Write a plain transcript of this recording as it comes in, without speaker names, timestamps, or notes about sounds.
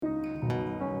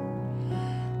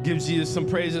Give Jesus some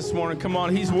praise this morning. Come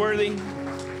on, he's worthy.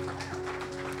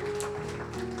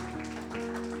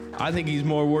 I think he's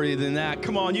more worthy than that.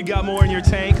 Come on, you got more in your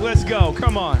tank. Let's go.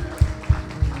 Come on.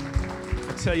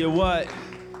 I tell you what,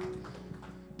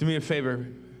 do me a favor.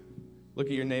 Look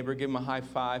at your neighbor, give him a high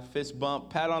five, fist bump,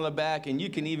 pat on the back, and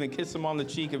you can even kiss him on the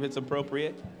cheek if it's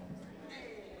appropriate.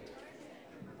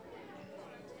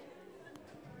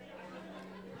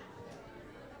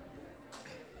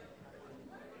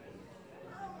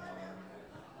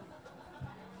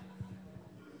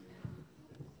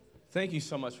 Thank you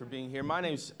so much for being here. My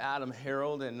name's Adam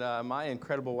Harold, and my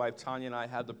incredible wife, Tanya, and I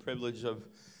have the privilege of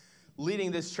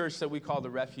leading this church that we call The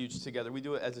Refuge together. We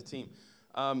do it as a team.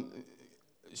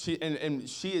 She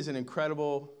is an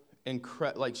incredible,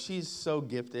 she's so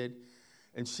gifted,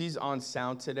 and she's on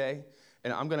sound today.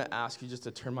 And I'm going to ask you just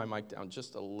to turn my mic down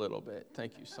just a little bit.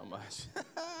 Thank you so much.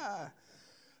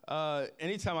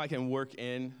 Anytime I can work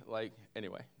in,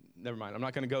 anyway, never mind. I'm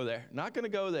not going to go there. Not going to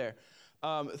go there.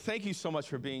 Thank you so much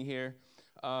for being here.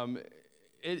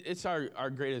 It's our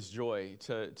greatest joy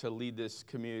to lead this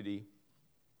community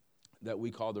that we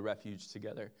call The Refuge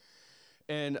together.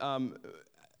 And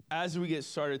as we get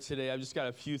started today, I've just got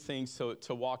a few things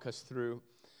to walk us through.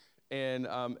 And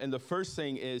the first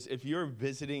thing is, if you're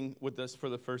visiting with us for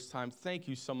the first time, thank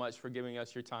you so much for giving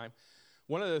us your time.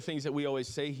 One of the things that we always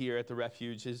say here at The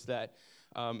Refuge is that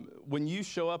when you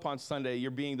show up on Sunday,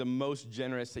 you're being the most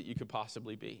generous that you could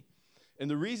possibly be. And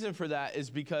the reason for that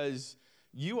is because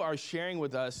you are sharing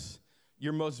with us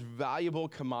your most valuable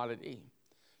commodity.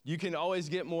 You can always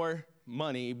get more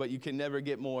money, but you can never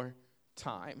get more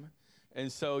time.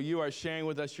 And so you are sharing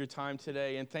with us your time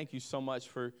today, and thank you so much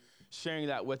for sharing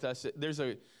that with us. There's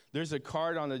a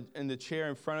card in the chair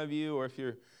in front of you, or if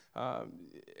you're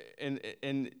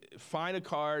and find a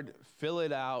card, fill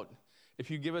it out. If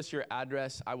you give us your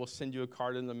address, I will send you a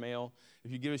card in the mail.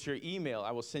 If you give us your email, I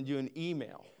will send you an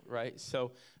email, right?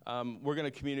 So we're going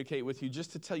to communicate with you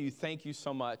just to tell you thank you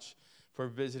so much for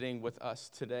visiting with us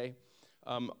today.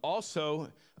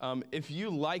 Also, if you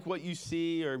like what you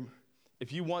see, or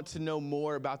if you want to know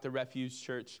more about the Refuge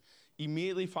Church,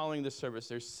 immediately following the service,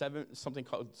 there's something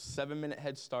called 7-minute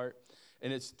head start,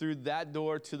 and it's through that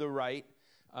door to the right,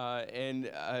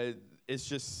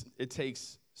 it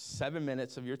takes 7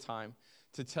 minutes of your time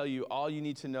to tell you all you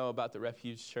need to know about the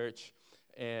Refuge Church.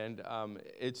 And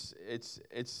it's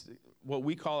what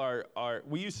we call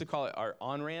we used to call it our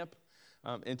on-ramp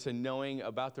into knowing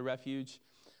about the Refuge.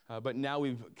 But now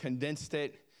we've condensed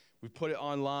it. We've put it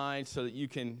online so that you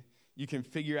can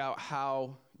figure out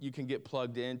how you can get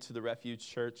plugged into the Refuge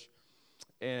Church.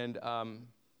 And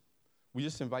we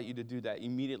just invite you to do that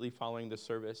immediately following the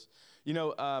service. You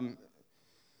know,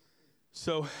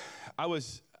 so I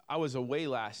was away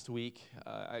last week.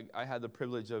 I had the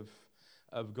privilege of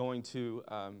going to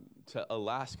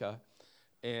Alaska,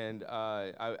 and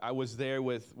I was there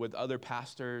with other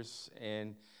pastors,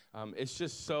 and it's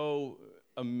just so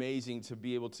amazing to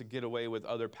be able to get away with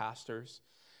other pastors,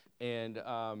 and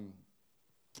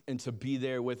to be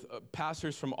there with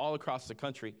pastors from all across the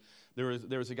country.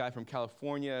 There was a guy from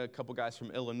California, a couple guys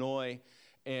from Illinois,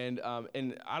 and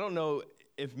I don't know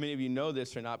if many of you know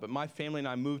this or not, but my family and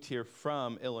I moved here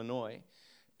from Illinois,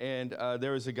 and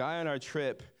there was a guy on our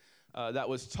trip that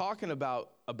was talking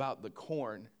about the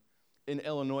corn in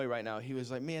Illinois right now. He was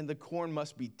like, man, the corn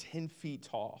must be 10 feet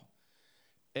tall.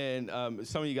 And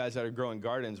some of you guys that are growing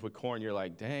gardens with corn, you're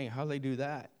like, dang, how do they do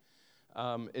that?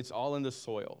 It's all in the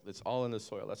soil. It's all in the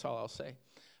soil. That's all I'll say.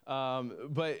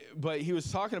 But he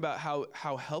was talking about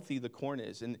how healthy the corn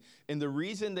is. And the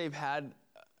reason they've had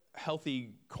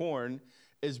healthy corn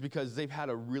is because they've had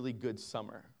a really good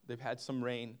summer. They've had some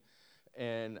rain,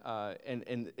 and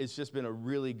it's just been a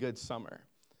really good summer.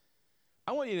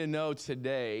 I want you to know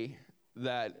today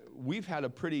that we've had a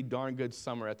pretty darn good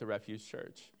summer at the Refuge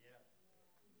Church. Yeah.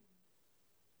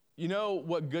 You know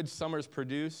what good summers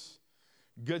produce?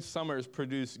 Good summers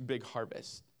produce big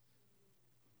harvests.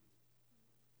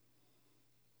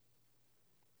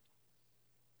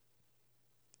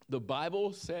 The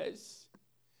Bible says,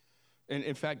 and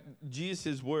in fact,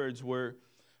 Jesus' words were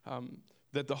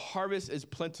that the harvest is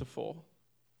plentiful,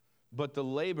 but the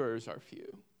laborers are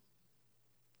few.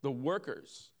 The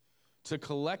workers to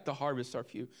collect the harvest are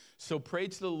few. So pray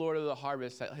to the Lord of the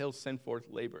harvest that he'll send forth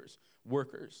laborers,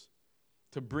 workers,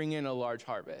 to bring in a large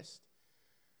harvest.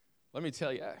 Let me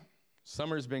tell you,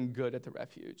 summer's been good at the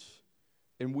Refuge,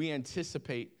 and we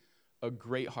anticipate a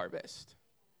great harvest.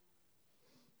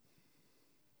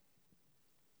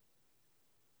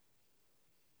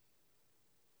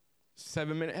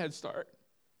 Seven-minute head start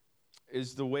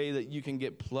is the way that you can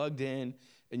get plugged in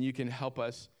and you can help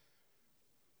us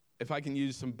if I can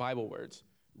use some Bible words,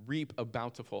 reap a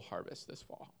bountiful harvest this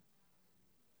fall.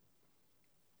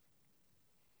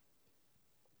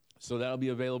 So that'll be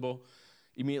available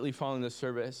immediately following the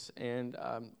service. And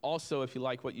also, if you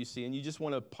like what you see and you just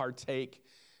want to partake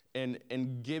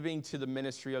in giving to the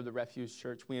ministry of the Refuge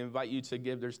Church, we invite you to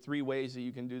give. There's 3 ways that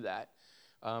you can do that.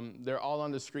 They're all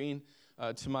on the screen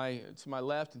to my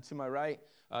left and to my right.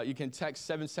 You can text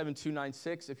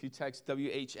 77296 if you text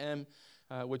WHM,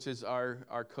 which is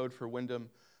our code for Wyndham,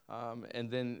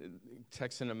 and then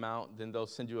text an amount. Then they'll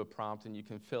send you a prompt, and you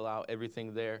can fill out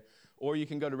everything there. Or you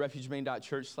can go to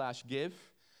refugemain.church/give,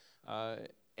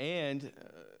 and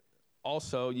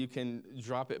also you can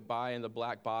drop it by in the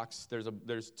black box.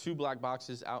 There's 2 black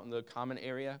boxes out in the common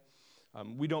area.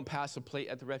 We don't pass a plate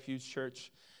at the Refuge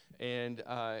Church, and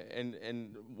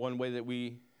one way that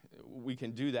we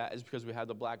can do that is because we have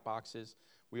the black boxes.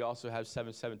 We also have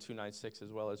 77296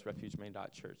 as well as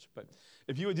refugemain.church. But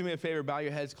if you would do me a favor, bow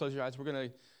your heads, close your eyes. We're going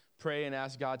to pray and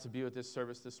ask God to be with this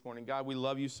service this morning. God, we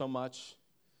love you so much.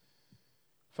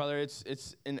 Father,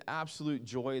 it's an absolute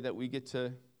joy that we get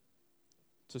to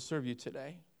serve you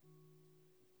today.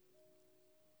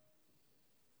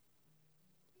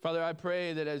 Father, I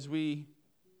pray that as we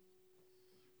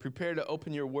prepare to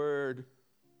open your word,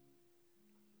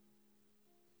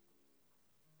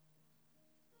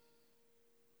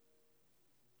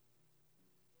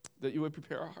 that you would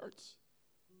prepare our hearts.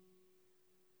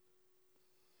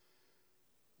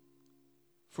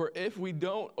 For if we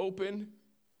don't open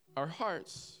our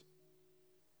hearts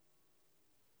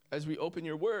as we open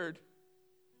your word,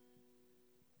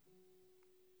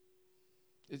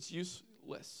 it's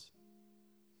useless.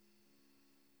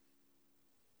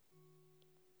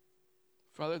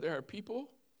 Father, there are people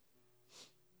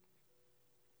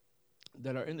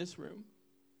that are in this room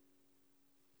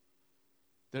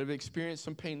that have experienced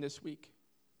some pain this week.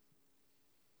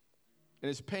 And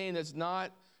it's pain that's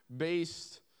not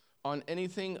based on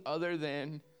anything other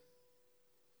than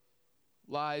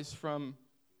lies from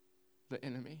the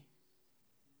enemy.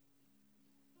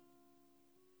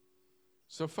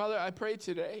 So, Father, I pray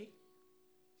today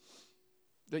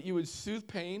that you would soothe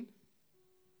pain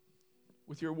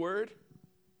with your word,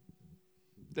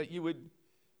 that you would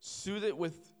soothe it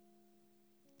with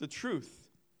the truth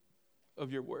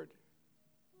of your word.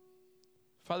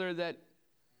 Father, that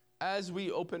as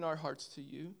we open our hearts to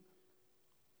you,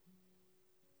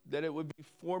 that it would be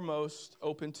foremost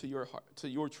open to your heart, to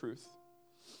your truth.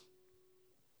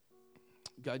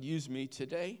 God, use me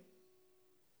today.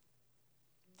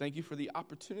 Thank you for the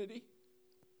opportunity.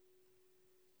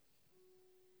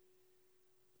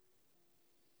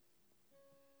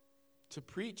 To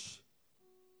preach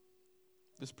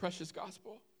this precious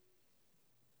gospel.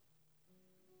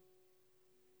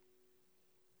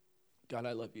 God,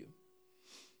 I love you.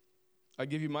 I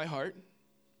give you my heart.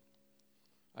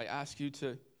 I ask you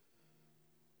to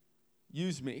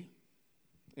use me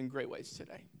in great ways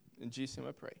today. In Jesus' name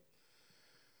I pray.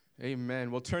 Amen.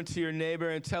 Well, turn to your neighbor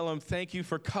and tell him, thank you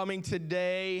for coming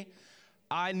today.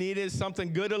 I needed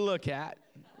something good to look at,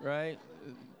 right?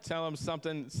 Tell him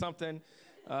something.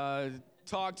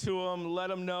 Talk to them. Let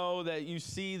them know that you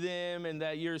see them and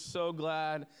that you're so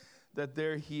glad that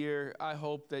they're here. I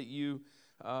hope that you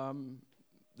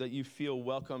feel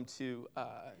welcome to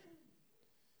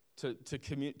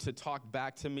talk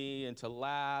back to me and to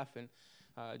laugh and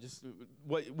just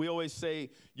what we always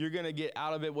say, you're going to get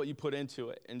out of it what you put into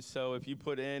it. And so if you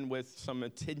put in with some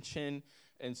attention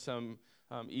and some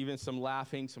even some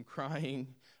laughing, some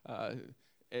crying,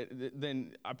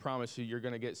 then I promise you're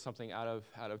going to get something out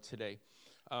of today.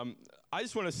 I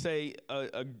just want to say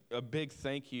a big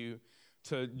thank you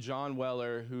to John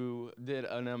Weller, who did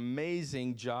an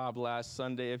amazing job last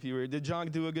Sunday. Did John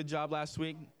do a good job last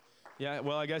week? Yeah.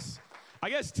 Well, I guess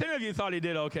 10 of you thought he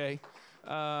did okay.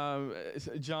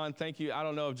 John, thank you. I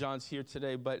don't know if John's here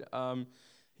today, but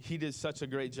he did such a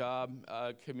great job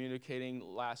communicating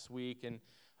last week, and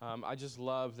I just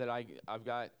love that I've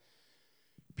got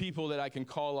people that I can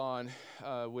call on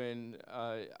when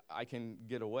I can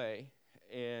get away.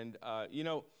 And I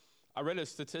read a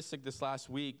statistic this last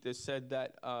week that said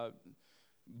that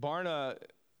Barna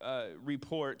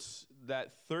reports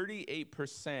that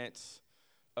 38%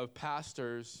 of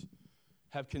pastors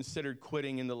have considered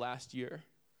quitting in the last year.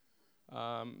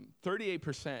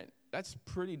 38%, that's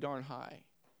pretty darn high.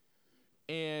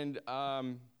 And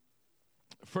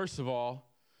first of all,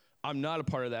 I'm not a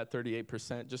part of that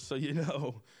 38%, just so you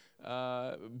know.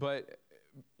 But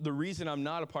the reason I'm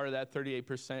not a part of that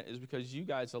 38% is because you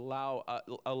guys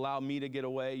allow me to get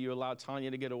away. You allow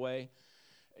Tanya to get away.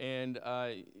 And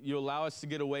you allow us to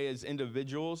get away as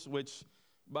individuals, which,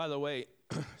 by the way,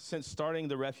 since starting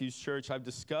the Refuge Church, I've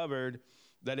discovered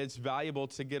that it's valuable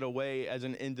to get away as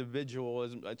an individual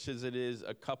as much as it is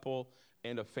a couple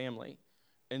and a family.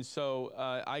 And so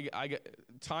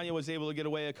Tanya was able to get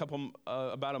away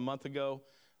about a month ago.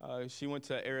 She went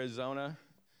to Arizona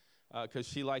because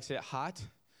she likes it hot.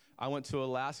 I went to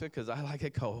Alaska because I like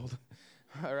it cold.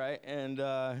 All right, and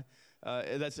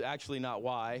that's actually not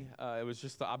why. It was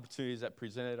just the opportunities that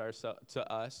presented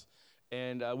to us.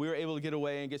 And we were able to get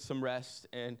away and get some rest.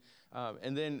 And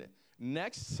then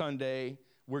next Sunday,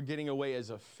 we're getting away as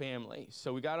a family.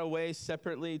 So we got away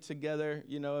separately together.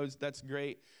 That's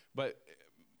great. But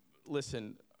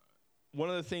listen, one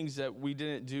of the things that we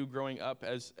didn't do growing up,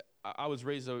 as I was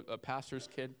raised a pastor's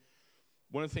kid,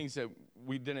 one of the things that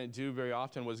we didn't do very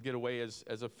often was get away as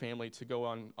a family to go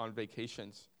on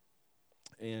vacations.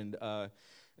 And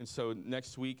so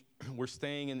next week, we're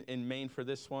staying in Maine for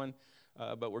this one,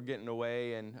 but we're getting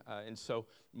away. And so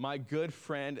my good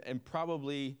friend, and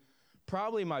probably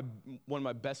one of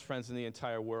my best friends in the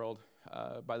entire world,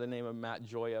 by the name of Matt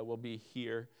Joya, will be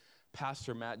here.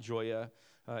 Pastor Matt Joya.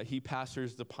 He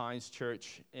pastors the Pines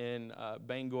Church in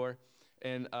Bangor.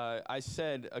 And I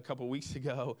said a couple weeks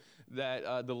ago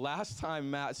that the last time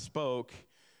Matt spoke,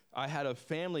 I had a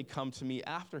family come to me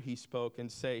after he spoke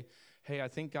and say, hey, I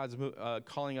think God's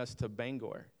calling us to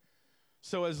Bangor.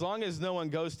 So as long as no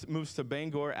one moves to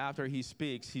Bangor after he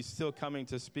speaks, he's still coming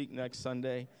to speak next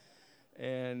Sunday.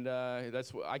 And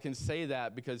that's I can say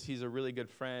that because he's a really good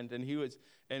friend. And he was,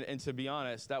 and to be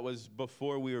honest, that was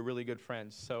before we were really good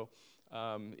friends. So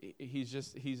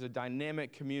he's a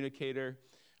dynamic communicator.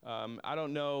 I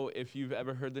don't know if you've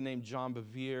ever heard the name John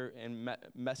Bevere and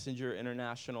Messenger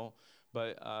International,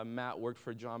 but Matt worked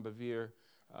for John Bevere.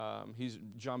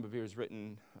 John Bevere's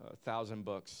written 1,000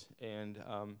 books, and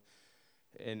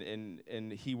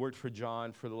he worked for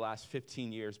John for the last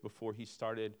 15 years before he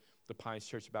started the Pines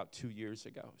Church about 2 years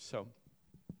ago. So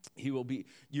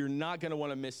you're not going to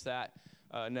want to miss that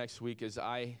next week as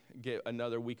I get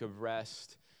another week of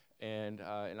rest, and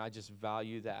I just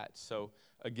value that. So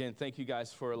again, thank you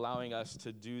guys for allowing us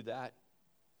to do that.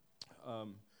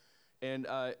 And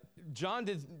John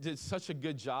did such a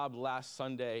good job last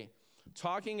Sunday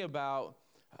talking about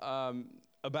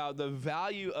the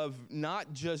value of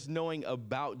not just knowing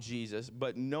about Jesus,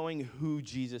 but knowing who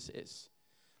Jesus is.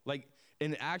 Like,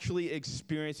 and actually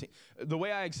experiencing. The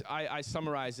way I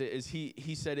summarize it is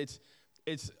he said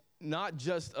it's not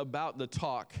just about the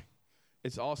talk,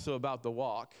 it's also about the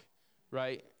walk,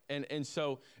 right? And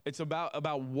so it's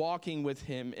about walking with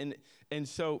him. And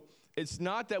so it's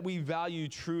not that we value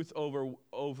truth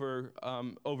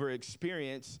over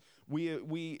experience.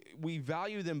 We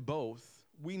value them both.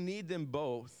 We need them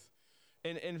both.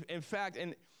 And in fact,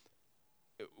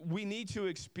 we need to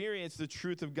experience the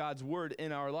truth of God's word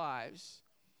in our lives.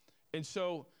 And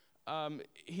so I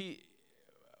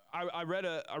read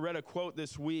a quote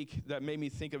this week that made me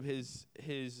think of his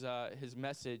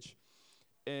message.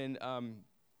 And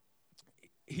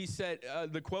he said,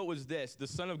 the quote was this: the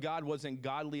Son of God wasn't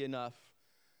godly enough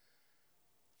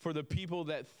for the people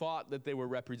that thought that they were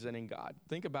representing God.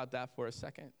 Think about that for a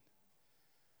second.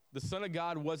 The Son of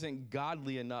God wasn't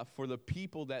godly enough for the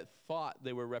people that thought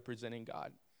they were representing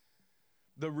God.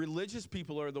 The religious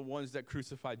people are the ones that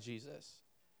crucified Jesus.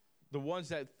 The ones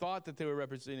that thought that they were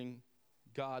representing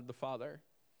God the Father.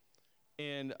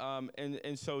 And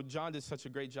so John did such a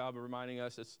great job of reminding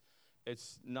us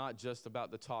it's not just about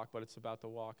the talk, but it's about the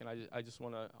walk. And I just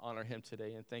want to honor him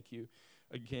today. And thank you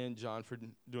again, John, for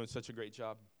doing such a great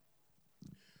job.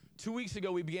 2 weeks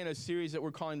ago, we began a series that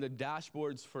we're calling the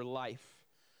Dashboards for Life.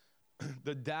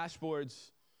 The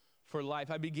Dashboards for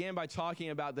Life. I began by talking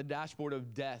about the dashboard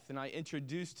of death, and I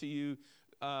introduced to you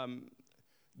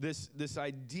this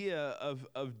idea of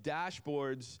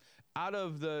dashboards out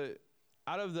of the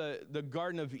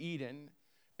Garden of Eden.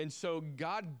 And so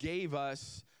God gave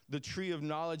us the tree of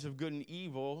knowledge of good and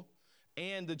evil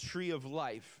and the tree of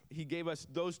life. He gave us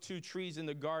those two trees in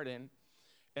the garden.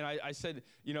 And I said,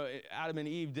 Adam and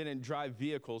Eve didn't drive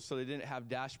vehicles, so they didn't have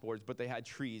dashboards, but they had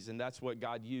trees. And that's what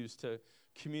God used to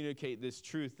communicate this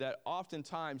truth, that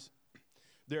oftentimes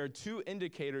there are two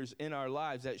indicators in our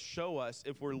lives that show us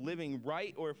if we're living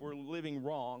right or if we're living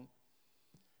wrong.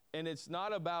 And it's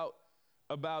not about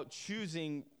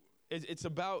choosing, it's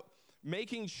about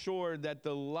making sure that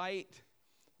the light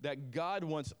that God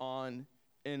wants on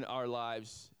in our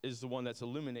lives is the one that's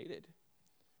illuminated.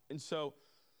 And so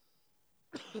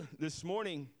this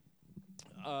morning,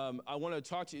 I want to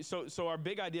talk to you. So our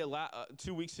big idea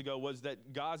 2 weeks ago was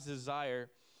that God's desire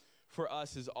for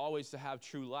us is always to have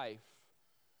true life.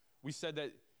 We said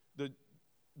that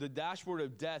the dashboard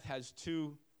of death has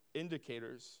two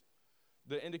indicators.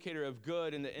 the indicator of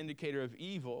good and the indicator of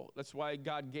evil. That's why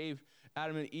God gave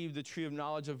Adam and Eve the tree of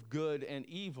knowledge of good and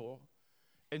evil.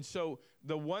 And so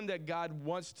the one that God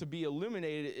wants to be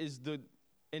illuminated is the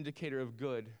indicator of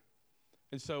good.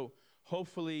 And so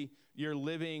hopefully you're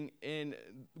living in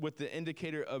with the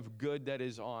indicator of good that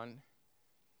is on.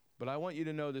 But I want you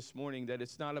to know this morning that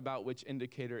it's not about which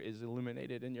indicator is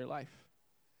illuminated in your life.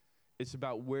 It's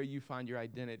about where you find your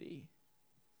identity.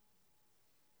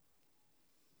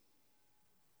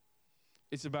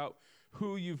 It's about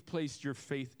who you've placed your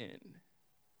faith in.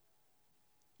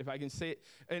 If I can say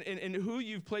it, and who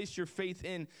you've placed your faith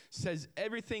in says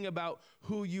everything about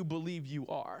who you believe you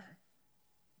are.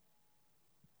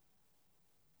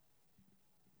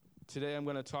 Today I'm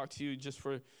going to talk to you just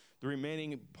for the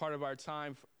remaining part of our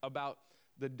time about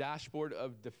the dashboard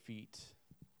of defeat.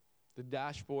 The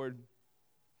dashboard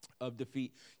of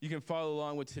defeat. You can follow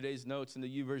along with today's notes in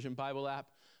the YouVersion Bible app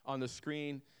on the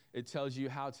screen. It tells you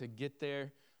how to get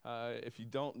there. If you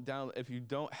don't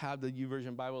have the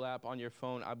YouVersion Bible app on your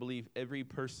phone, I believe every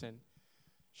person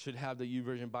should have the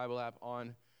YouVersion Bible app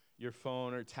on your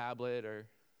phone or tablet or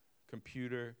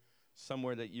computer,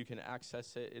 somewhere that you can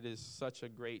access it. It is such a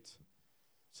great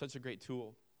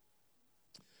tool.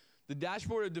 The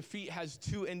dashboard of defeat has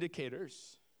two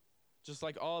indicators, just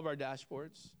like all of our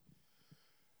dashboards.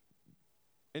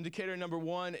 Indicator number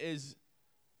one is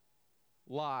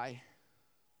lie.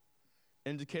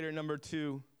 Indicator number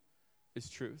two is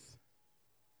truth.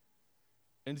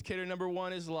 Indicator number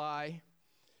one is lie.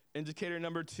 Indicator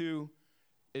number two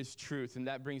is truth. And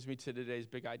that brings me to today's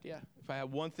big idea. If I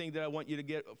have one thing that I want you to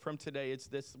get from today, it's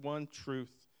this one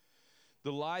truth.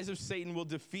 The lies of Satan will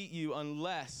defeat you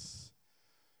unless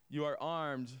you are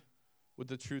armed with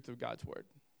the truth of God's word.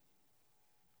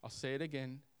 I'll say it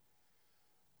again.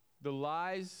 The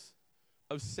lies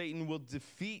of Satan will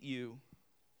defeat you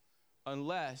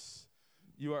unless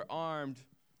you are armed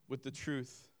with the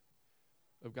truth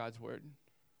of God's word.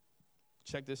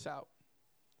 Check this out.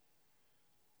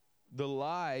 The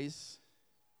lies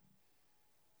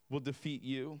will defeat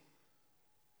you.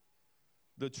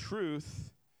 The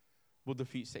truth will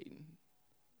defeat Satan.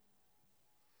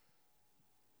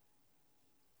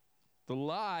 The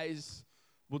lies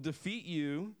will defeat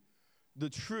you. The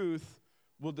truth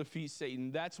will defeat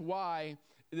Satan. That's why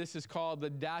this is called the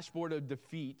dashboard of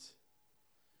defeat.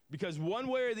 Because one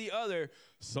way or the other,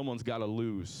 someone's got to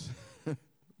lose,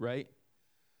 right?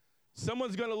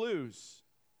 Someone's going to lose.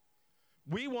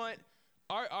 We want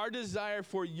our desire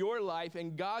for your life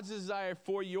and God's desire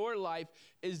for your life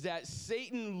is that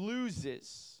Satan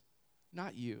loses,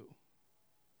 not you.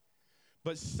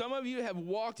 But some of you have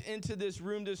walked into this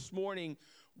room this morning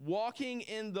walking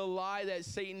in the lie that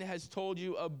Satan has told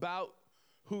you about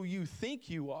who you think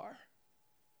you are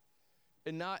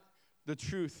and not the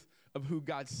truth of who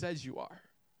God says you are.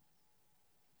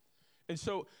 And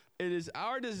so it is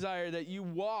our desire that you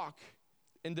walk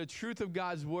in the truth of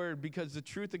God's word, because the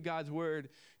truth of God's word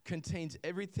contains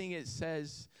everything it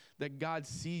says that God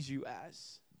sees you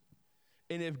as.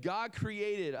 And if God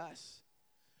created us,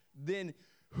 then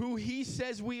who he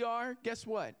says we are, guess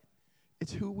what?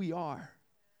 It's who we are.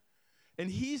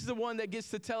 And he's the one that gets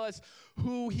to tell us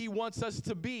who he wants us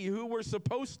to be, who we're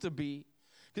supposed to be.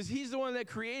 Because he's the one that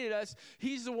created us.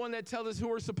 He's the one that tells us who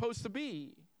we're supposed to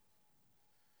be.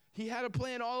 He had a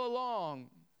plan all along.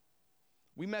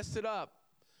 We messed it up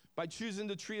by choosing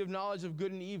the tree of knowledge of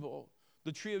good and evil,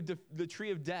 the tree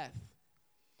of death.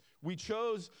 We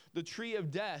chose the tree of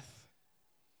death,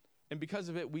 and because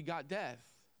of it, we got death.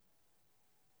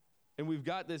 And we've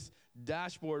got this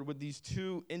dashboard with these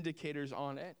two indicators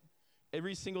on it.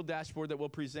 Every single dashboard that we'll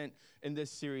present in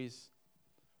this series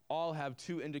all have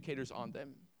two indicators on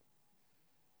them.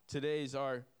 Today's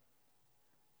are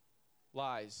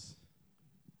lies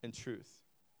and truth.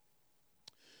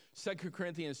 2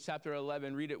 Corinthians chapter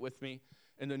 11, read it with me.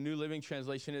 In the New Living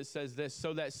Translation, it says this: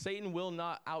 so that Satan will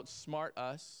not outsmart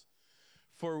us,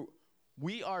 for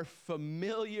we are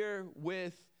familiar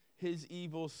with his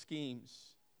evil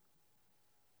schemes.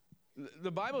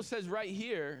 The Bible says right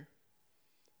here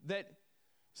that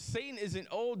Satan is an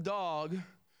old dog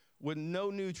with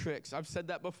no new tricks. I've said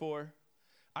that before.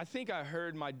 I think I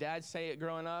heard my dad say it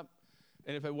growing up,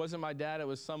 and if it wasn't my dad, it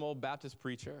was some old Baptist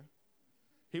preacher.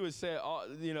 He would say,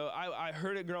 I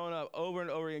heard it growing up over and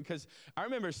over again, because I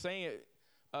remember saying it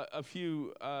a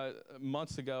few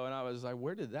months ago, and I was like,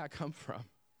 where did that come from?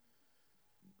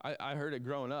 I heard it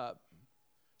growing up.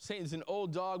 Satan's an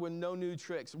old dog with no new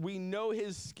tricks. We know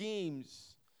his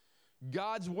schemes.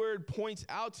 God's word points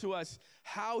out to us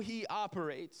how he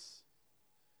operates.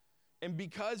 And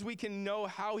because we can know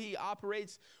how he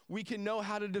operates, we can know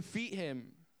how to defeat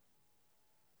him.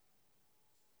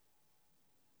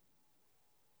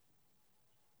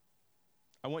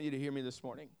 I want you to hear me this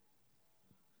morning.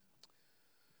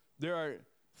 There are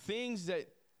things that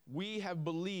we have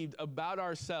believed about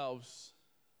ourselves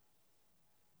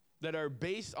that are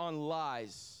based on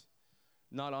lies,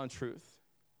 not on truth.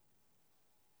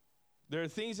 There are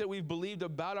things that we've believed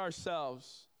about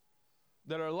ourselves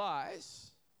that are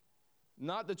lies,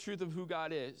 not the truth of who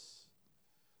God is,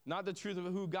 not the truth of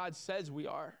who God says we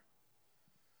are.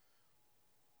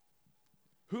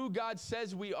 Who God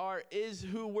says we are is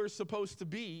who we're supposed to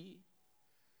be.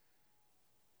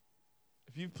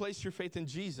 If you've placed your faith in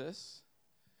Jesus,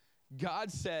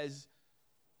 God says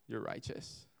you're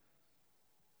righteous.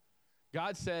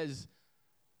 God says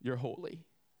you're holy.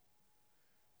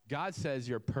 God says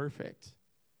you're perfect.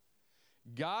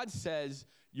 God says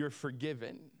you're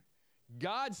forgiven.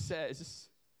 God says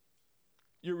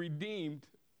you're redeemed.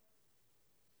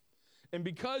 And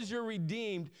because you're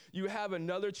redeemed, you have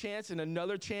another chance and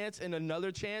another chance and another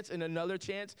chance and another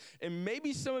chance. And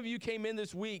maybe some of you came in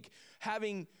this week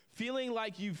feeling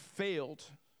like you failed.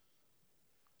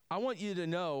 I want you to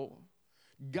know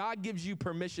God gives you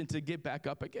permission to get back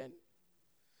up again.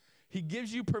 He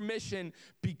gives you permission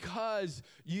because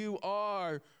you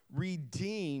are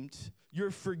redeemed.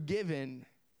 You're forgiven.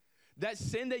 That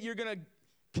sin that you're going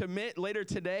to commit later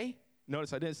today,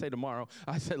 notice I didn't say tomorrow,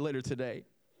 I said later today.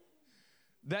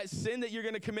 That sin that you're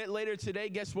going to commit later today,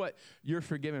 guess what? You're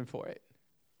forgiven for it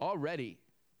already.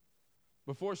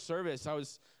 Before service, I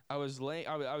was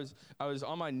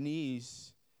on my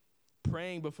knees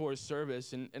praying before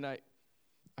service, and I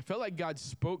felt like God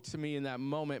spoke to me in that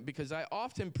moment, because I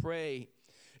often pray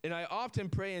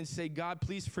and say, God,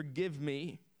 please forgive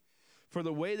me for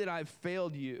the way that I've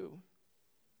failed you.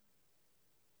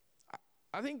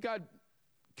 I think God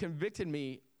convicted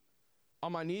me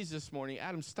on my knees this morning.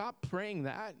 Adam, stop praying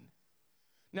that.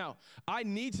 Now, I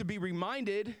need to be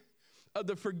reminded of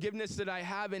the forgiveness that I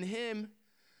have in him,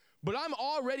 but I'm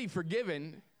already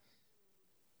forgiven.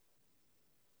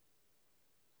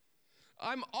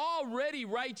 I'm already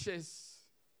righteous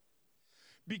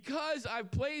because I've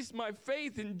placed my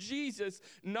faith in Jesus,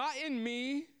 not in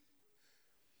me,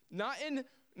 not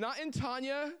in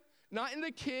Tanya, not in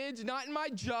the kids, not in my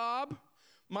job.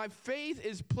 My faith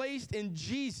is placed in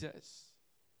Jesus.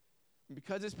 And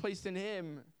because it's placed in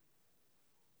him,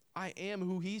 I am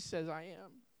who he says I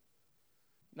am,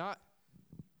 not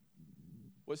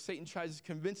what Satan tries to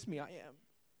convince me I am.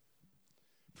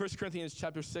 1 Corinthians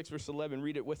chapter 6, verse 11,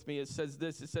 read it with me. It says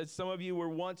this, it says, some of you were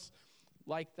once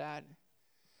like that,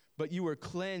 but you were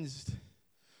cleansed.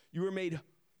 You were made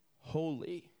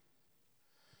holy.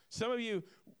 Some of you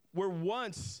were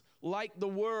once like the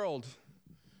world,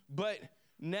 but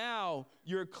now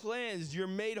you're cleansed. You're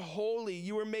made holy.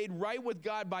 You were made right with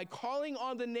God by calling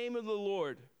on the name of the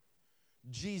Lord,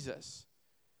 Jesus,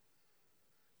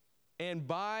 and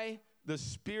by the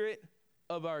Spirit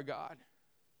of our God.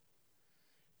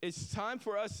 It's time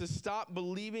for us to stop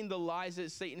believing the lies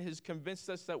that Satan has convinced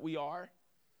us that we are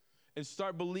and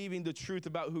start believing the truth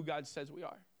about who God says we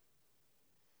are.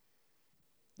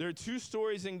 There are two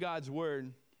stories in God's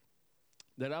word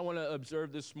that I want to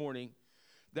observe this morning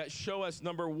that show us,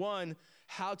 number one,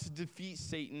 how to defeat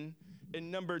Satan,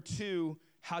 and number two,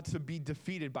 how to be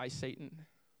defeated by Satan.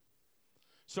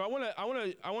 So I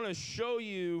want to show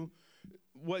you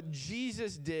what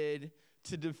Jesus did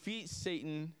to defeat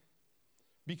Satan.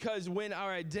 Because when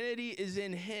our identity is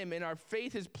in him and our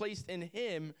faith is placed in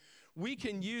him, we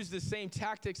can use the same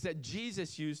tactics that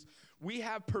Jesus used. We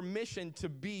have permission to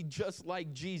be just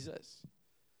like Jesus.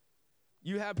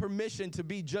 You have permission to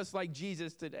be just like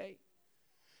Jesus today.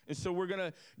 And so we're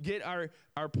going to get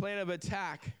our plan of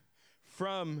attack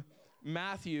from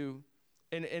Matthew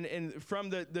and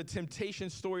from the temptation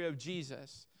story of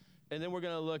Jesus. And then we're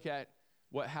going to look at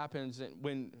what happens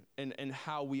when and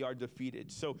how we are defeated.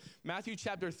 So Matthew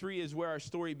chapter 3 is where our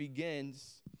story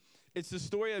begins. It's the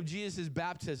story of Jesus'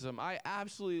 baptism.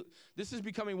 This is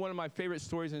becoming one of my favorite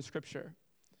stories in Scripture,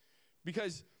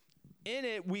 because in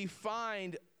it we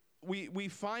find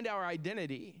our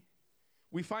identity.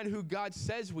 We find who God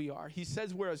says we are. He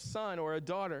says we're a son or a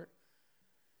daughter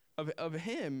of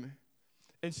him.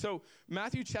 And so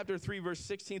Matthew chapter 3, verse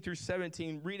 16 through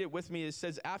 17, read it with me. It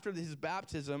says, after his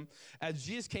baptism, as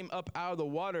Jesus came up out of the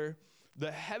water,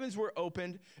 the heavens were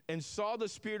opened, and saw the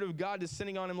Spirit of God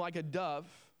descending on him like a dove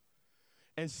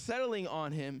and settling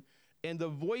on him. And the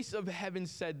voice of heaven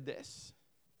said this,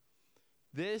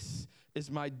 "This is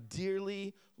my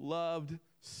dearly loved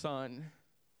Son,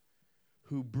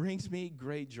 who brings me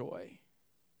great joy."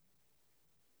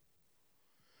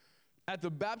 At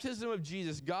the baptism of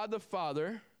Jesus, God the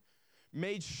Father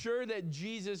made sure that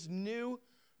Jesus knew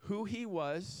who he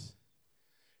was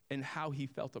and how he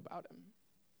felt about him.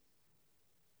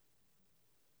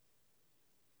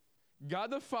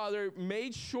 God the Father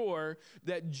made sure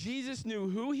that Jesus knew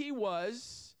who he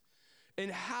was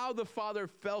and how the Father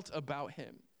felt about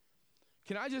him.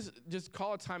 Can I just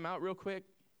call a timeout real quick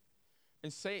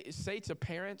and say to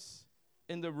parents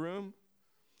in the room,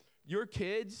 your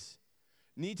kids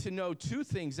need to know two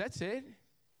things. That's it.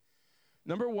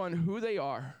 Number one, who they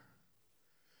are.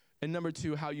 And number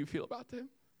two, how you feel about them.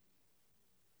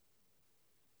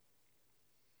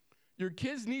 Your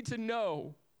kids need to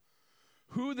know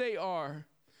who they are.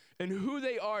 And who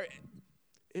they are,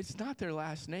 it's not their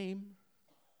last name.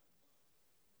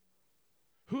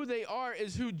 Who they are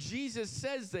is who Jesus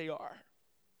says they are.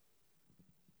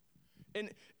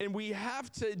 And we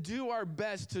have to do our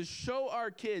best to show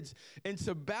our kids and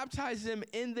to baptize them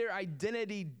in their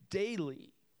identity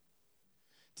daily.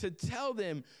 To tell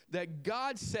them that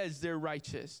God says they're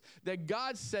righteous, that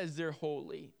God says they're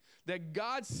holy, that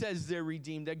God says they're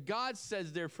redeemed, that God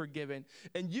says they're forgiven.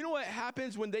 And you know what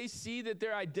happens when they see that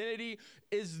their identity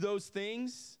is those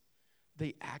things?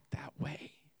 They act that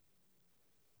way.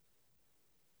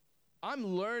 I'm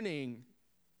learning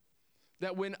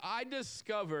that when I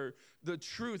discover the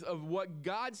truth of what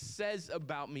God says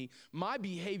about me, my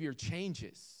behavior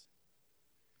changes.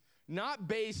 Not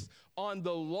based on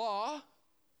the law,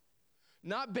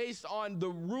 not based on the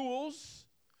rules,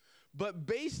 but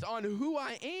based on who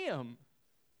I am.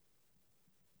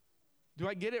 Do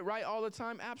I get it right all the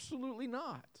time? Absolutely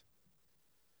not.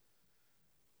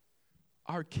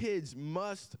 Our kids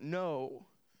must know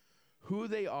who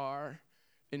they are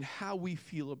and how we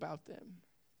feel about them.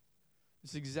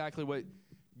 It's exactly what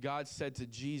God said to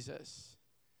Jesus.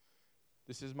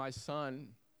 This is my son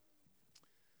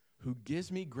who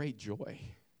gives me great joy.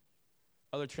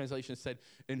 Other translations said,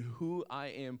 in who I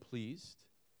am pleased.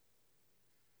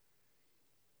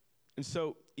 And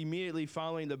so immediately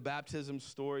following the baptism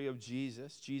story of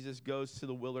Jesus, Jesus goes to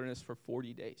the wilderness for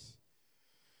 40 days.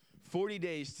 40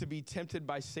 days to be tempted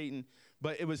by Satan,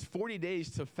 but it was 40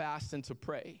 days to fast and to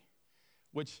pray,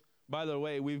 which, by the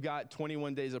way, we've got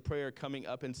 21 days of prayer coming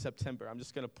up in September. I'm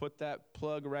just going to put that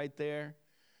plug right there.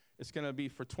 It's going to be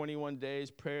for 21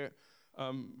 days prayer.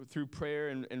 Through prayer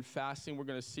and fasting, we're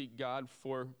going to seek God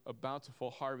for a bountiful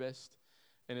harvest,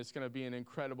 and it's going to be an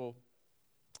incredible,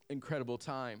 incredible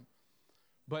time.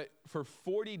 But for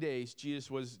 40 days,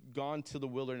 Jesus was gone to the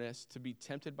wilderness to be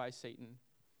tempted by Satan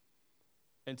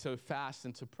and to fast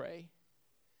and to pray.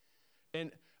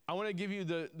 And I want to give you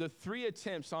the three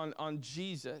attempts on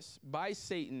Jesus by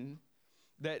Satan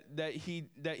that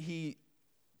he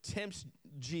tempts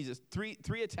Jesus.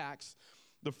 Three attacks.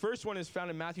 The first one is found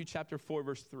in Matthew chapter 4,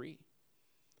 verse 3.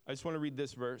 I just want to read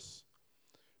this verse.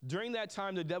 During that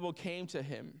time, the devil came to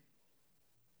him.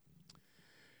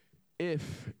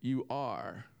 If you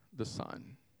are the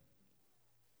Son.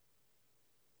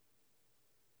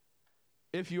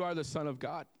 If you are the Son of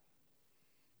God,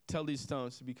 tell these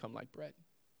stones to become like bread.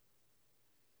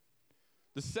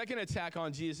 The second attack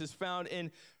on Jesus is found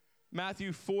in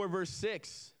Matthew 4, verse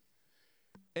 6.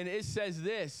 And it says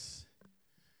this.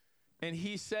 And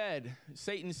he said,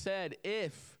 Satan said,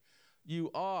 if you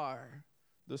are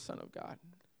the Son of God,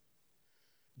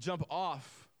 jump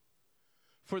off.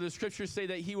 For the scriptures say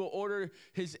that he will order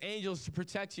his angels to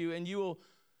protect you,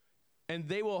 and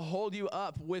they will hold you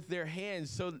up with their hands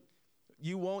so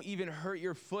you won't even hurt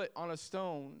your foot on a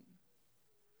stone.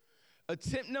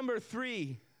 Attempt number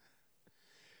 3,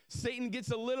 Satan gets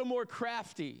a little more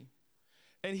crafty,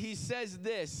 and he says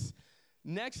this.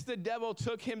 Next, the devil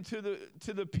took him to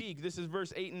the peak. This is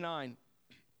verse 8 and 9.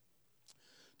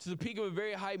 To the peak of a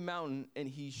very high mountain, and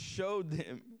he showed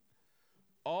them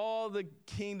all the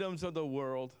kingdoms of the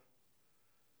world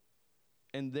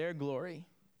and their glory.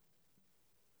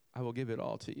 I will give it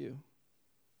all to you,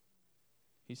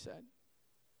 he said,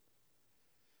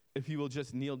 if you will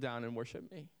just kneel down and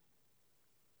worship me.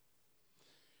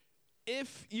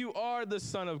 If you are the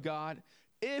Son of God,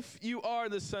 if you are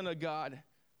the Son of God,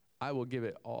 I will give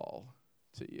it all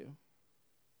to you.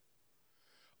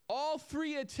 All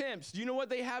three attempts, do you know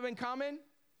what they have in common?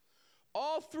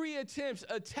 All three attempts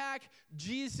attack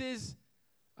Jesus'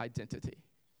 identity.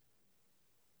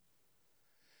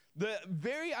 The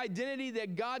very identity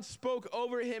that God spoke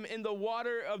over him in the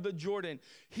water of the Jordan.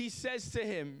 He says to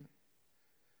him,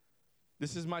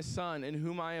 this is my son in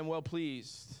whom I am well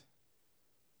pleased.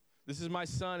 This is my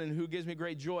son and who gives me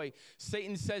great joy.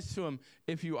 Satan says to him,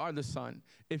 if you are the Son,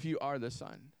 if you are the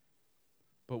Son.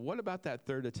 But what about that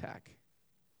third attack?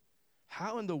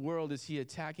 How in the world is he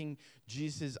attacking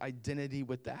Jesus' identity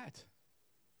with that?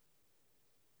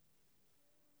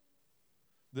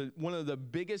 One of the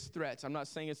biggest threats, I'm not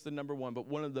saying it's the number one, but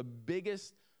one of the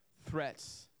biggest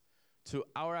threats to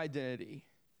our identity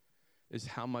is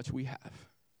how much we have.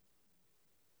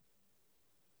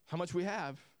 How much we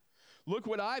have. Look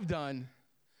what I've done.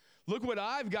 Look what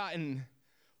I've gotten.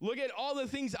 Look at all the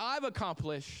things I've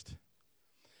accomplished.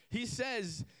 He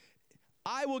says,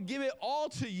 I will give it all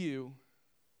to you.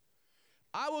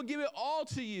 I will give it all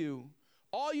to you.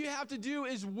 All you have to do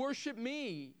is worship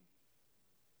me.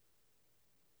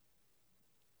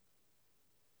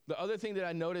 The other thing that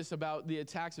I notice about the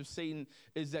attacks of Satan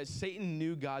is that Satan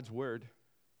knew God's word.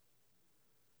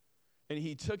 And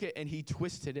he took it and he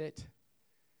twisted it.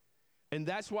 And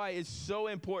that's why it's so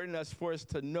important for us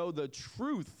to know the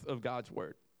truth of God's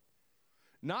word.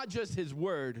 Not just his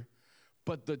word,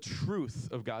 but the truth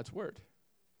of God's word.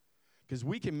 Because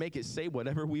we can make it say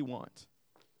whatever we want.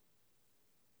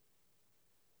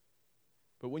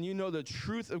 But when you know the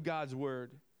truth of God's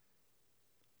word,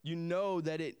 you know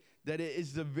that it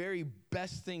is the very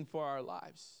best thing for our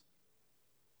lives.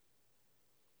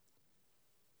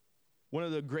 One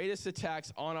of the greatest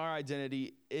attacks on our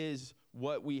identity is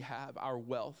what we have, our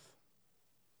wealth.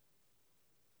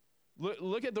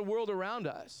 Look at the world around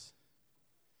us.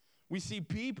 We see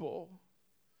people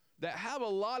that have a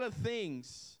lot of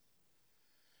things,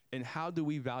 and how do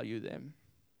we value them?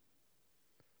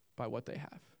 By what they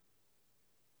have.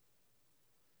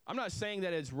 I'm not saying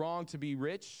that it's wrong to be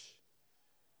rich.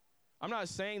 I'm not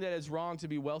saying that it's wrong to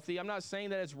be wealthy. I'm not saying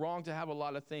that it's wrong to have a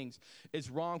lot of things. It's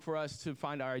wrong for us to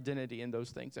find our identity in those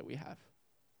things that we have.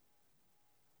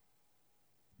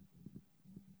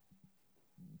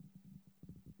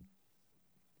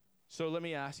 So let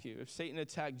me ask you, if Satan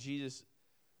attacked Jesus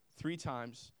 3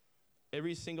 times,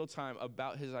 every single time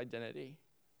about his identity,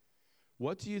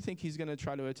 what do you think he's going to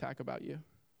try to attack about you?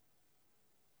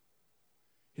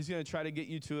 He's going to try to get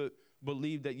you to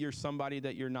believe that you're somebody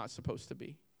that you're not supposed to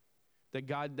be. That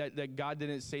God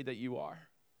didn't say that you are.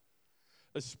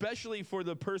 Especially for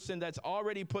the person that's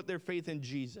already put their faith in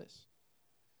Jesus.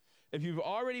 If you've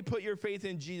already put your faith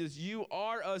in Jesus, you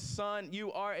are a son,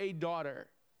 you are a daughter.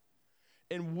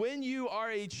 And when you are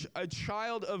a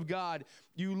child of God,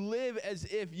 you live as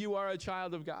if you are a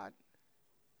child of God.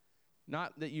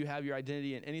 Not that you have your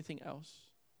identity in anything else.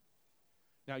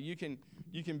 Now, you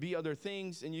can be other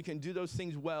things, and you can do those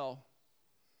things well.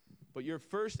 But your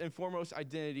first and foremost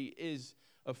identity is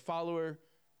a follower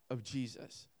of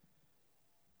Jesus.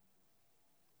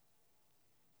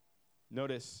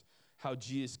 Notice how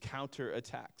Jesus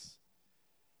counterattacks.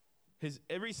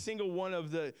 Every single one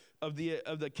of the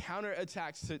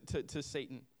counterattacks to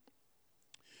Satan.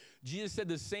 Jesus said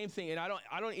the same thing, and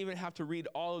I don't even have to read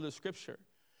all of the scripture.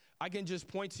 I can just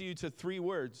point to you to 3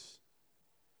 words.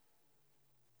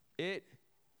 It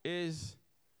is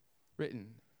written.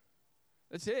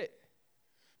 That's it.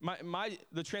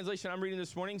 The translation I'm reading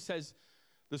this morning says,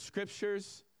 the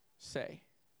scriptures say.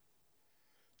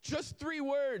 Just 3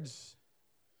 words.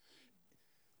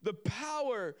 The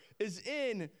power is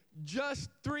in just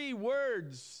 3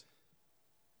 words.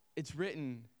 It's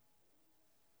written.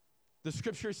 The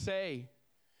scriptures say.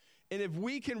 And if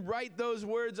we can write those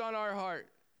words on our heart,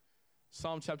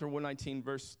 Psalm chapter 119,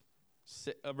 verse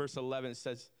 11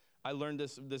 says, I learned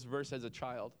this verse as a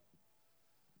child.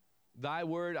 Thy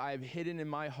word I have hidden in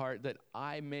my heart that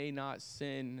I may not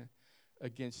sin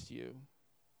against you.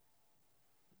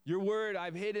 Your word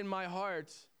I've hid in my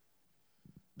heart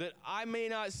that I may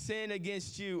not sin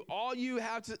against you. All you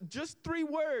have to, just 3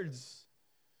 words.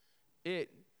 It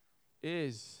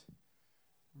is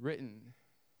written.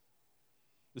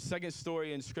 The second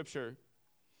story in Scripture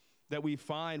that we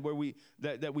find where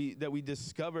we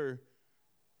discover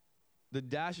the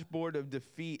dashboard of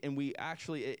defeat, and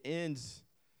it ends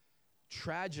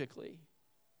tragically.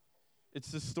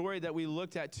 It's the story that we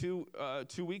looked at 2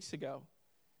 weeks ago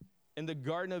in the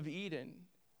Garden of Eden.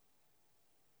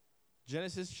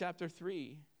 Genesis chapter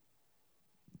 3.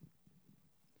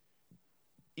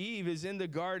 Eve is in the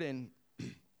garden.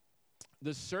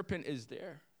 The serpent is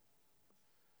there.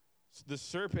 The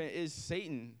serpent is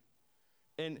Satan.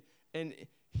 And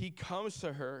he comes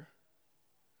to her.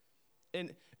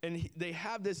 And they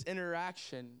have this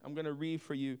interaction. I'm going to read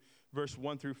for you verse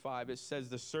 1 through 5. It says,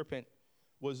 the serpent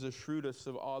was the shrewdest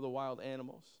of all the wild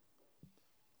animals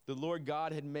the Lord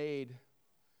God had made.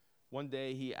 One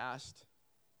day he asked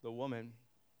the woman,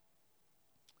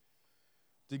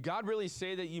 did God really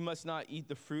say that you must not eat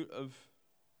the fruit of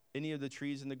any of the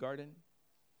trees in the garden?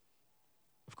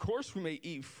 Of course we may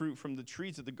eat fruit from the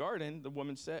trees of the garden, the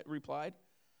woman replied.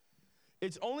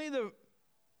 It's only the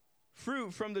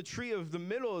fruit from the tree of the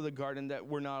middle of the garden that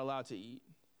we're not allowed to eat.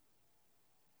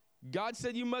 God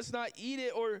said you must not eat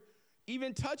it or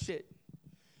even touch it.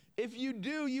 If you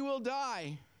do, you will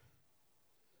die.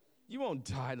 You won't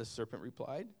die, the serpent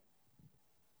replied.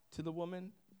 to the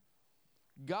woman.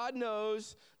 God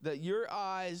knows that your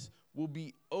eyes will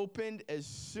be opened as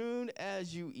soon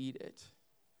as you eat it,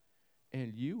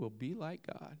 and you will be like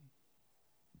God.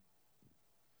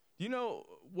 You know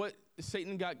what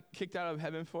Satan got kicked out of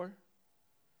heaven for?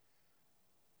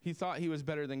 He thought he was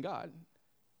better than God.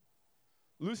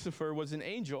 Lucifer was an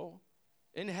angel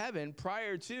in heaven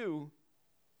prior to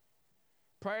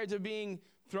being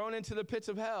thrown into the pits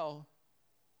of hell.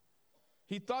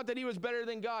 He thought that he was better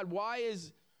than God. Why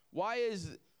is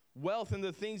wealth and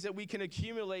the things that we can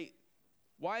accumulate,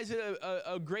 why is it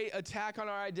a great attack on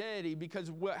our identity?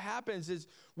 Because what happens is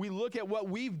we look at what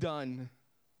we've done.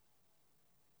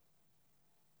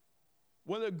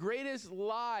 One of the greatest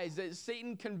lies that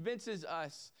Satan convinces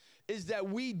us is that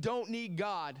we don't need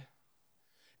God.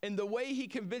 And the way he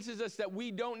convinces us that we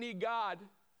don't need God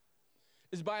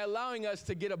is by allowing us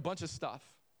to get a bunch of stuff,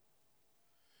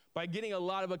 by getting a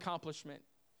lot of accomplishment,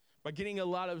 by getting a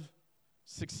lot of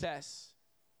success.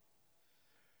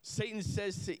 Satan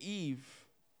says to Eve,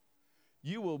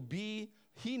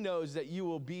 he knows that you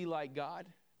will be like God.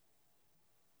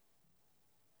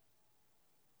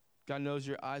 God knows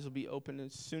your eyes will be open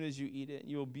as soon as you eat it,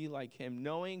 and you will be like him,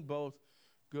 knowing both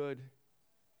good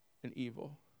and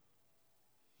evil.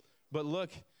 But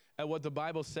look at what the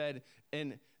Bible said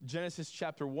in Genesis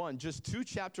chapter 1, just 2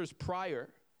 chapters prior.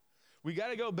 We got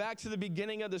to go back to the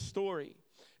beginning of the story,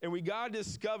 and we got to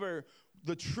discover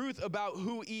the truth about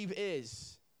who Eve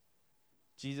is.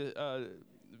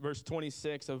 Verse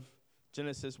 26 of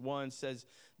Genesis 1 says,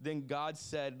 "Then God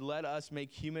said, 'Let us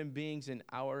make human beings in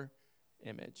our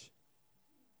image,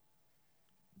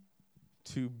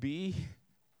 to be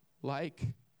like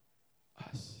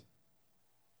us.'"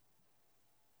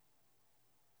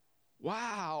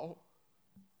 Wow.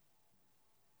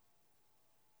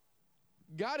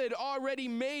 God had already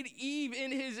made Eve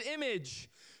in his image.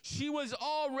 She was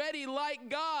already like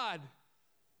God.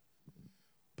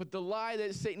 But the lie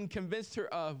that Satan convinced her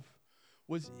of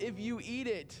was, if you eat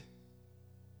it,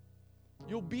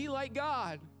 you'll be like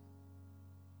God.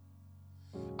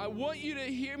 I want you to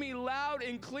hear me loud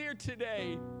and clear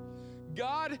today.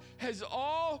 God has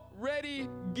already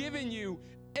given you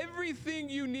everything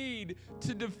you need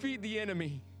to defeat the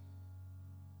enemy.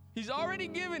 He's already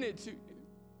given it to you.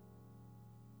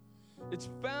 It's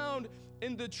found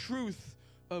in the truth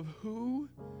of who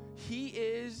he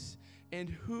is and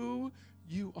who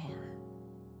you are.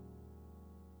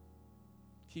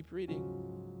 Keep reading.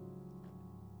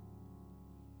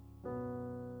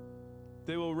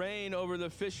 They will reign over the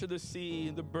fish of the sea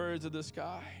and the birds of the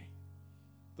sky,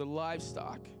 the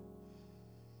livestock,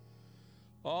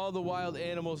 all the wild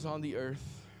animals on the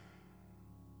earth,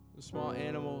 the small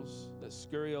animals that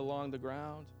scurry along the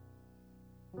ground.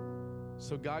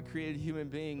 So God created human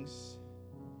beings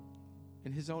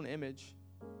in his own image.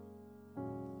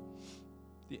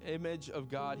 The image of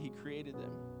God, he created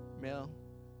them, male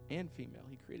and female,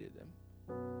 he created them.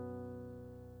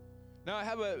 Now I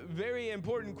have a very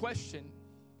important question.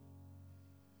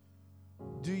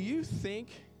 Do you think,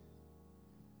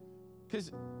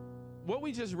 because what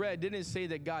we just read didn't say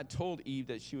that God told Eve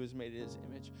that she was made in his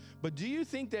image, but do you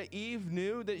think that Eve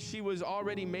knew that she was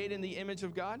already made in the image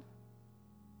of God?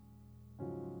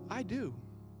 I do.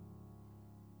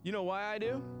 You know why I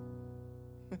do?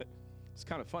 It's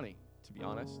kind of funny, to be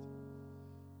honest.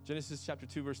 Genesis chapter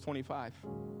 2, verse 25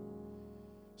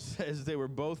 says they were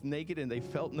both naked and they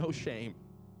felt no shame.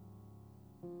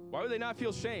 Why would they not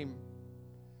feel shame?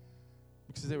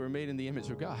 Because they were made in the image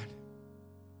of God.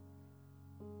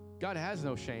 God has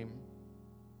no shame.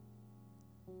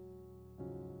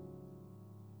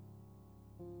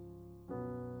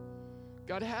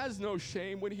 God has no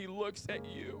shame when he looks at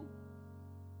you.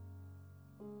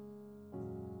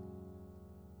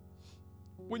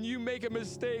 When you make a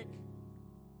mistake,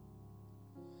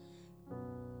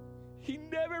 he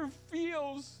never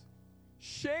feels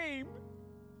shame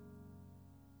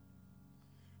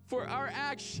for our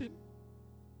action.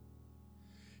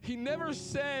 He never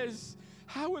says,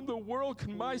 "How in the world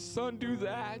can my son do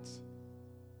that?"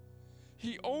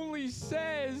 He only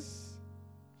says,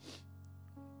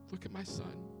 "Look at my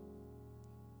son,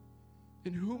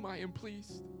 in whom I am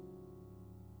pleased."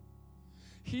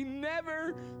 He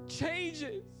never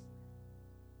changes.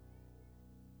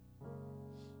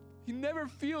 He never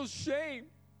feels shame.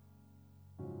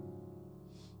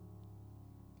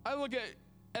 I look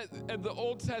at the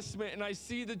Old Testament and I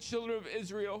see the children of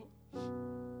Israel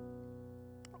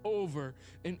over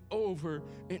and over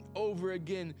and over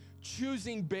again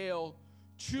choosing Baal,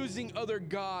 choosing other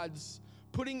gods,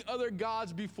 putting other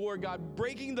gods before God,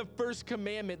 breaking the first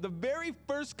commandment. The very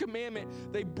first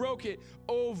commandment, they broke it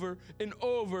over and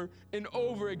over and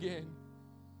over again.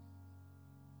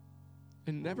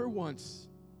 And never once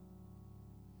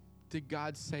did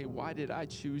God say, why did I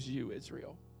choose you,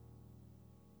 Israel?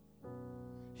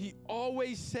 He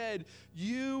always said,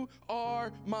 you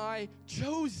are my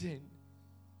chosen.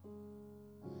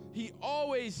 He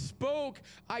always spoke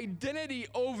identity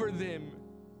over them.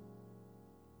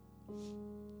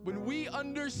 When we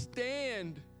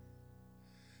understand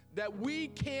that we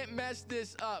can't mess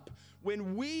this up,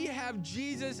 when we have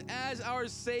Jesus as our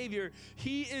Savior,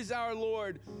 He is our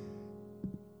Lord,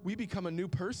 we become a new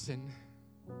person.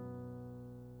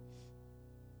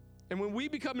 And when we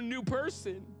become a new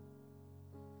person,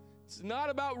 it's not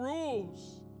about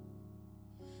rules.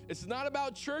 It's not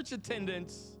about church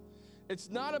attendance. It's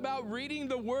not about reading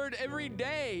the Word every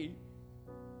day.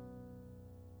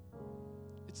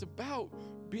 It's about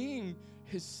being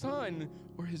His son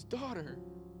or His daughter.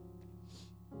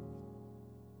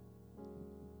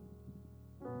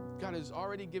 God has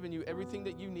already given you everything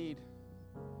that you need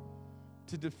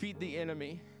to defeat the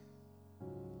enemy,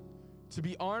 to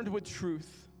be armed with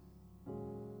truth,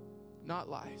 not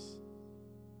lies.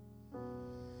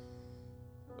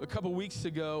 A couple weeks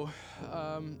ago,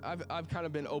 I've kind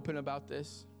of been open about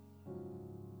this,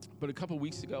 but a couple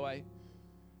weeks ago,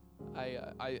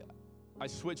 I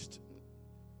switched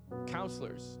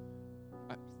counselors,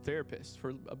 therapists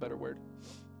for a better word.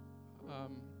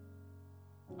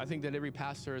 I think that every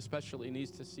pastor especially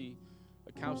needs to see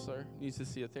a counselor, needs to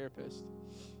see a therapist.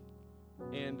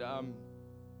 And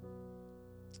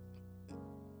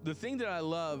the thing that I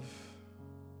love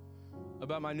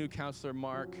about my new counselor,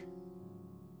 Mark,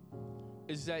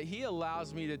 is that he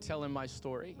allows me to tell him my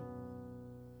story.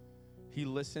 He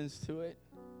listens to it.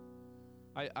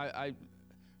 A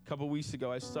couple weeks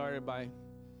ago, I started by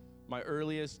my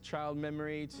earliest child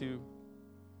memory to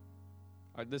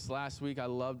this last week. I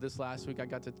loved this last week. I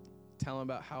got to tell him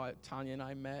about how Tanya and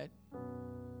I met.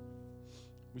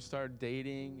 We started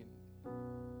dating.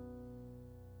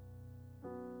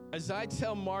 As I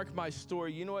tell Mark my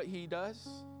story, you know what he does?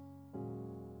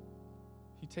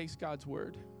 He takes God's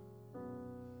word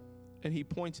and he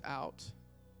points out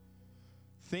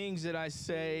things that I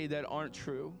say that aren't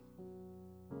true,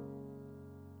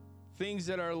 things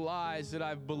that are lies that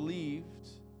I've believed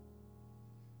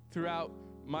throughout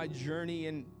my journey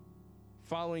in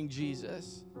following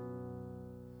Jesus.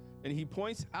 And he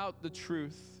points out the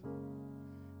truth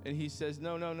and he says,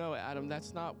 no, Adam,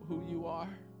 that's not who you are.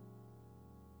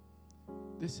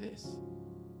 This is.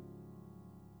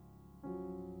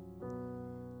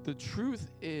 The truth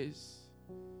is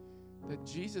that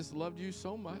Jesus loved you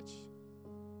so much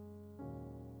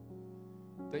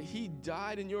that he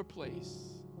died in your place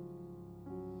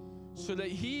so that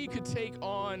he could take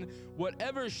on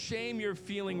whatever shame you're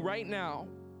feeling right now,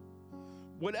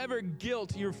 whatever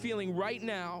guilt you're feeling right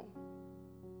now.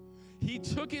 He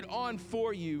took it on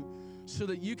for you so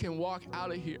that you can walk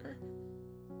out of here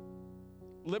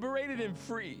liberated and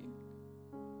free.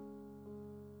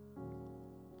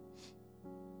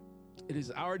 It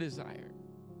is our desire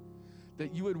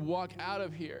that you would walk out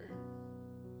of here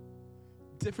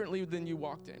differently than you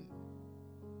walked in.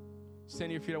 Stand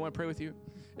to your feet. I want to pray with you.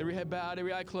 Every head bowed,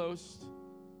 every eye closed.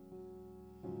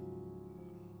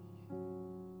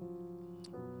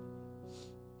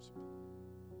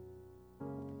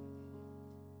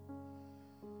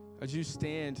 As you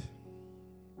stand,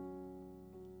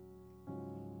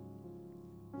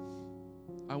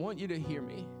 I want you to hear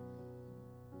me.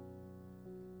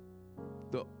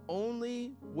 The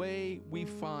only way we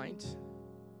find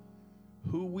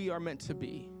who we are meant to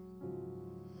be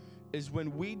is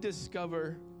when we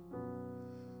discover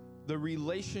the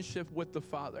relationship with the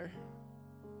Father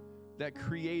that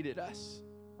created us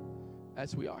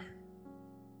as we are.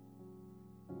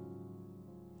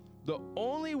 The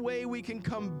only way we can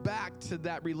come back to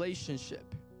that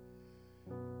relationship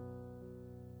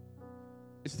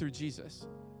is through Jesus.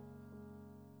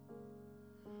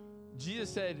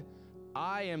 Jesus said,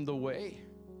 I am the way,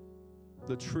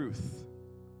 the truth,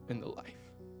 and the life.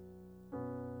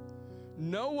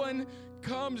 No one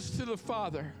comes to the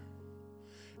Father.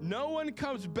 No one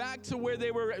comes back to where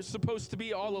they were supposed to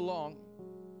be all along,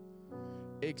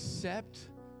 except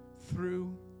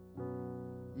through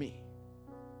me.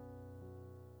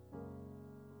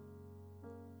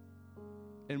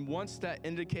 And once that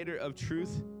indicator of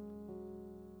truth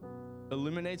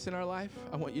illuminates in our life,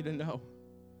 I want you to know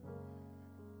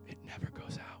it never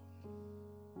goes out.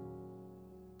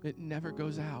 It never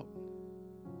goes out.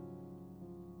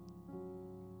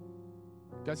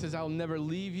 God says, I'll never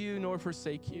leave you nor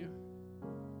forsake you.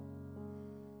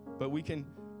 But we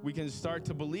can start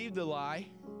to believe the lie,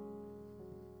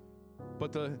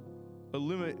 but the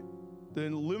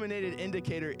illuminated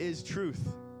indicator is truth.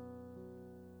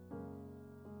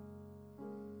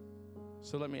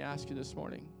 So let me ask you this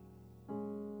morning,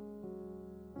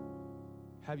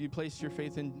 have you placed your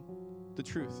faith in the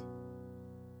truth?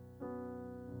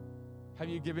 Have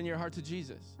you given your heart to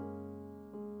Jesus?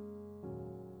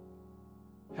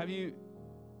 Have you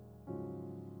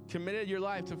committed your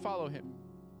life to follow him?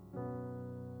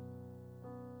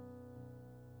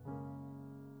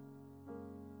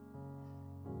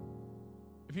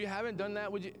 If you haven't done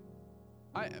that, would you?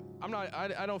 I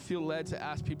don't feel led to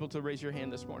ask people to raise your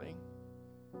hand this morning.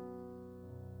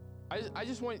 I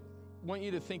just want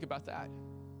you to think about that.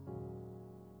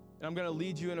 And I'm going to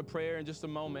lead you in a prayer in just a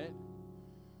moment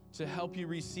to help you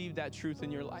receive that truth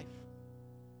in your life.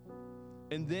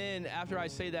 And then after I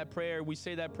say that prayer, we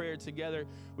say that prayer together.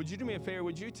 Would you do me a favor?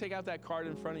 Would you take out that card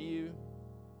in front of you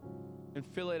and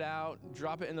fill it out,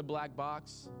 drop it in the black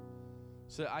box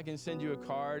so that I can send you a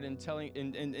card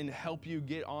and help you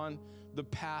get on the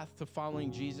path to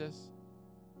following Jesus?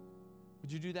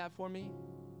 Would you do that for me?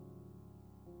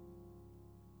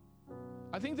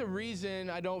 I think the reason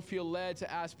I don't feel led to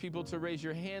ask people to raise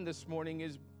your hand this morning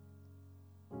is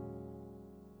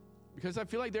because I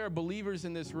feel like there are believers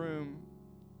in this room,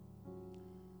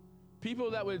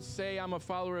 people that would say, I'm a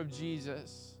follower of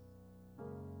Jesus,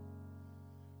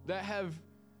 that have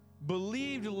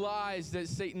believed lies that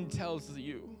Satan tells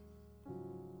you.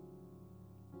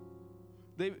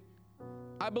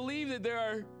 I believe that there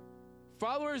are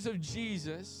followers of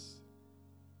Jesus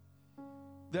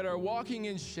that are walking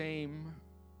in shame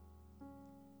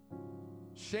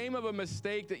of a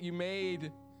mistake that you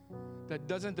made that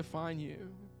doesn't define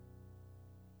you.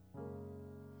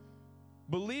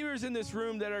 Believers in this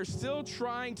room that are still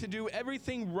trying to do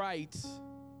everything right.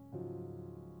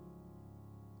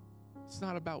 It's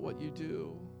not about what you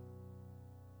do.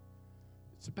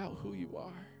 It's about who you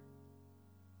are.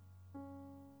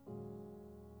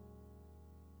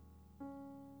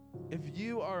 If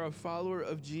you are a follower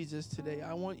of Jesus today,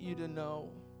 I want you to know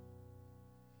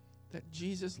that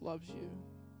Jesus loves you.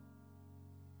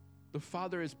 The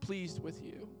Father is pleased with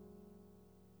you.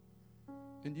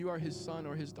 And you are his son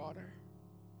or his daughter.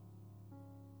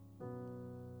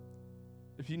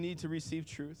 If you need to receive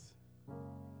truth,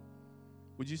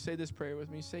 would you say this prayer with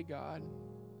me? Say, God,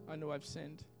 I know I've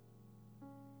sinned.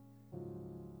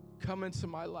 Come into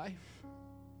my life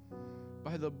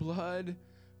by the blood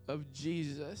of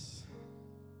Jesus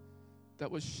that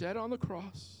was shed on the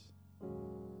cross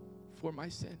for my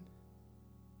sin.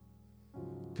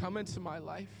 Come into my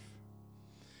life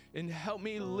and help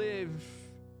me live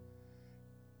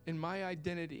in my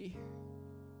identity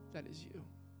that is you.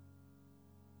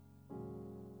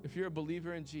 If you're a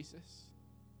believer in Jesus,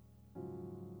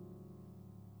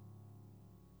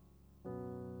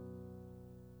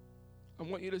 I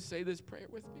want you to say this prayer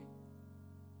with me.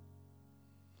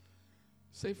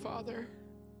 Say, Father,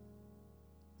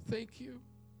 thank you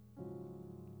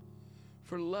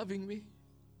for loving me,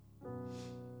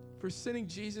 for sending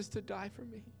Jesus to die for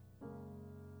me,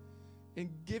 and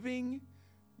giving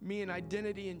me an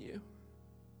identity in you.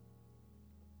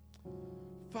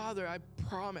 Father, I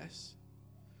promise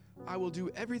I will do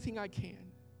everything I can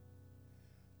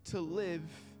to live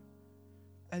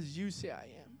as you say I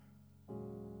am,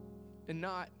 and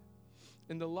not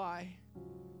in the lie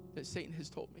that Satan has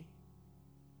told me.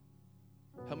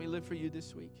 Help me live for you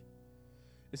this week.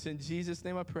 It's in Jesus'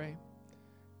 name I pray.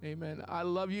 Amen. I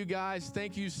love you guys.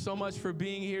 Thank you so much for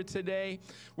being here today.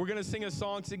 We're going to sing a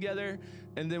song together,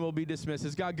 and then we'll be dismissed.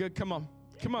 Is God good? Come on.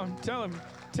 Come on. Tell him.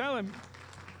 Tell him.